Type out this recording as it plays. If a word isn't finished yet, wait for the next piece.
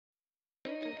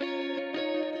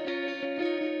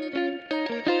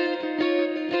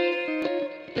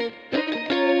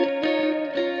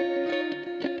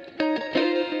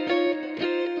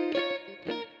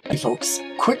Hey folks,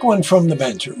 quick one from the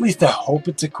bench, or at least I hope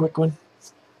it's a quick one.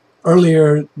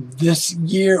 Earlier this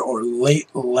year or late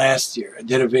last year, I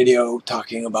did a video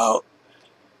talking about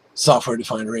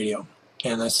software-defined radio.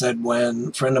 And I said when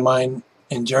a friend of mine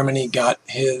in Germany got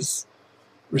his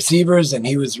receivers and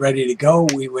he was ready to go,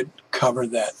 we would cover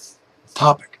that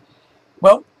topic.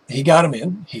 Well, he got them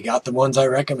in. He got the ones I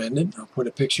recommended. I'll put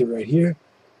a picture right here.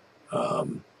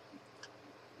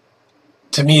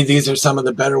 To me, these are some of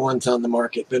the better ones on the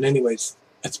market. But anyways,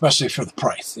 especially for the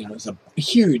price. You know, it's a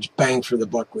huge bang for the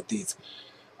buck with these.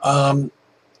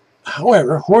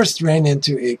 However, Horst ran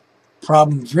into a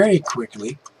problem very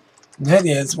quickly. And that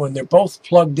is when they're both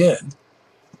plugged in,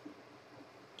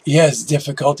 he has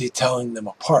difficulty telling them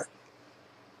apart.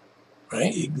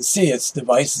 Right? You can see it's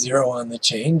device 0 on the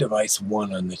chain, device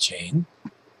 1 on the chain.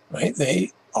 Right?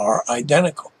 They are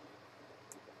identical.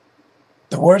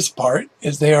 The worst part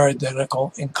is they are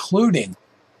identical, including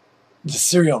the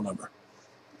serial number.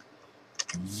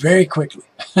 Very quickly.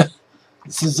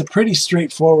 This is a pretty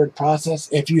straightforward process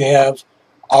if you have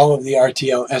all of the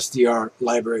RTL SDR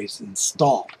libraries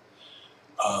installed.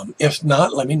 If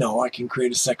not, let me know. I can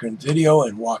create a second video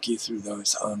and walk you through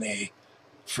those on a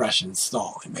fresh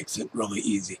install. It makes it really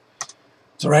easy.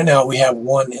 So right now we have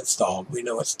one installed. We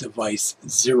know it's device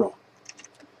 0.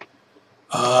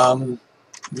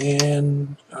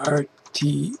 Then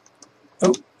RTL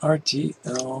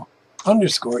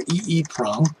underscore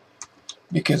EEPROM,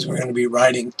 because we're going to be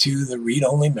writing to the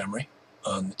read-only memory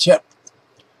on the chip.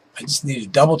 I just need to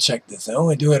double check this. I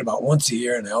only do it about once a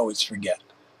year and I always forget.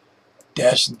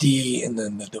 -D and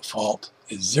then the default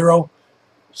is 0,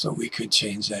 so we could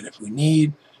change that if we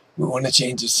need. We want to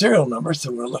change the serial number,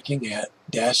 so we're looking at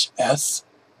 -S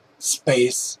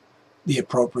space the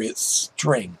appropriate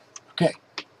string. Okay.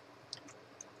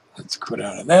 Let's quit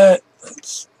out of that.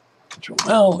 Let's Control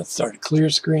L. Let's start a clear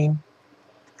screen.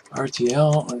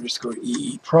 RTL underscore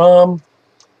EEPROM.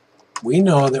 We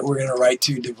know that we're going to write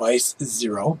to device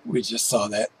 0. We just saw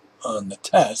that on the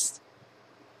test.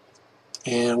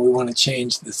 And we want to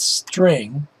change the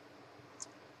string.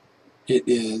 It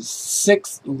is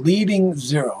 6 leading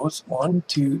zeros. 1,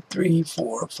 2, 3,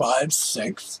 4, 5,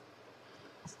 6.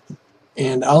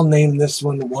 And I'll name this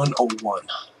one 101.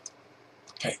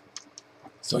 Okay.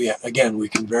 So yeah, again, we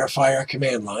can verify our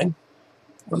command line.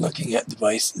 We're looking at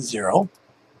device 0.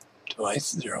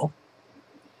 Device 0.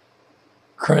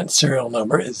 Current serial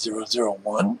number is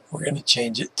 001. We're going to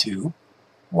change it to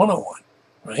 101,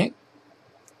 right?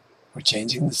 We're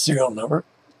changing the serial number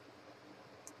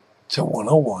to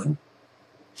 101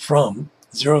 from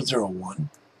 001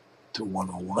 to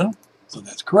 101. So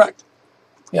that's correct.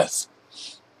 Yes.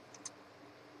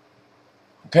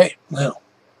 Okay, now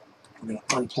we're going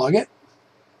to unplug it.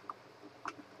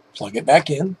 Plug it back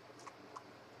in,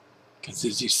 because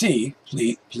as you see,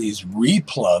 please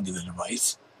replug the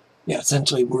device. Yeah,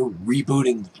 essentially we're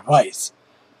rebooting the device.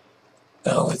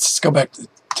 Now let's just go back to the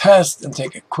test and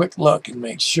take a quick look and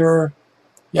make sure,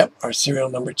 yep, our serial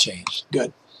number changed.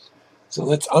 Good. So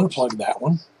let's unplug that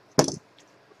one.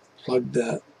 Plug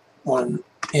the one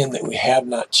in that we have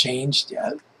not changed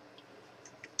yet.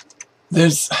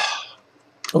 There's,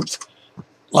 oops,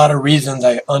 a lot of reasons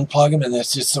I unplug them, and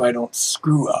that's just so I don't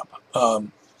screw up.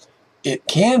 It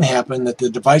can happen that the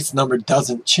device number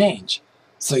doesn't change,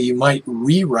 so you might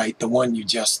rewrite the one you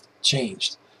just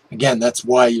changed. Again, that's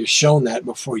why you're shown that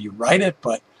before you write it,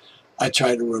 but I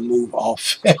try to remove all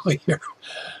failure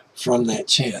from that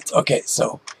chance. Okay,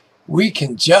 so we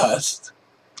can just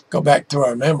go back to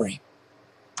our memory,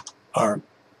 our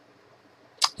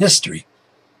history,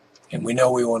 and we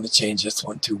know we want to change this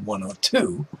one to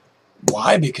 102.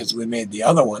 Why? Because we made the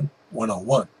other one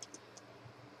 101.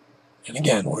 And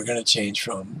again, we're going to change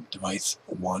from device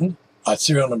 1,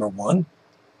 serial number 1,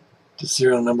 to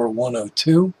serial number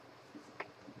 102.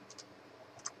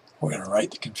 We're going to write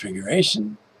the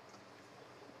configuration.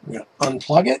 We're going to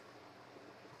unplug it.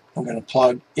 I'm going to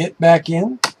plug it back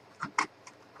in.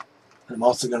 I'm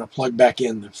also going to plug back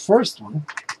in the first one.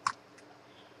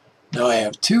 Now I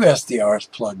have 2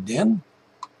 SDRs plugged in.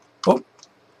 Oh,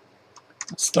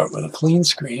 let's start with a clean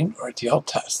screen, RTL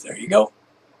test. There you go.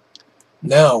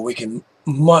 Now we can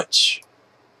much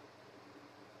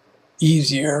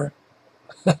easier,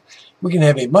 we can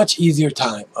have a much easier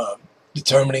time of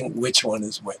determining which one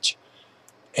is which.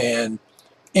 And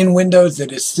in Windows,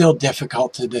 it is still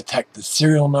difficult to detect the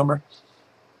serial number,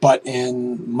 but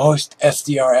in most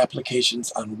SDR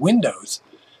applications on Windows,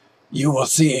 you will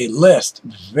see a list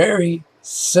very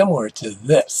similar to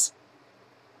this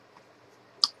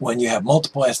when you have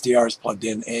multiple SDRs plugged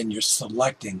in and you're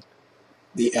selecting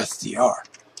the SDR.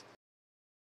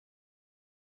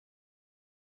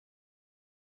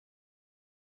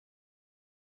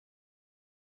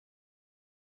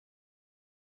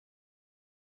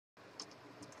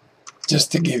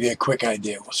 just to give you a quick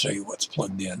idea, we'll show you what's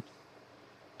plugged in.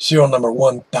 Serial number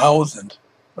 1000,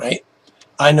 right?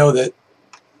 I know that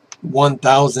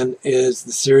 1000 is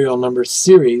the serial number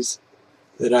series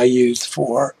that I use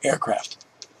for aircraft.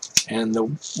 And the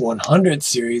 100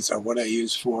 series are what I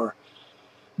use for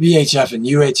VHF and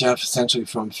UHF, essentially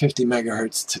from 50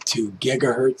 megahertz to 2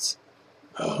 gigahertz.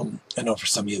 I know for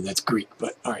some of you that's Greek,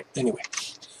 but all right, anyway.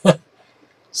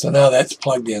 So now that's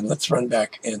plugged in. Let's run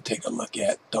back and take a look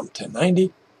at dump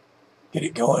 1090. Get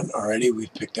it going. Already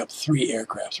we've picked up 3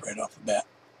 aircrafts right off the bat.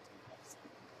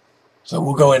 So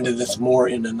we'll go into this more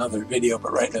in another video,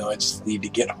 but right now I just need to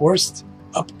get Horst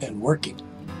up and working.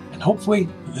 And hopefully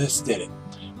this did it.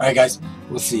 All right, guys,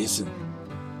 we'll see you soon.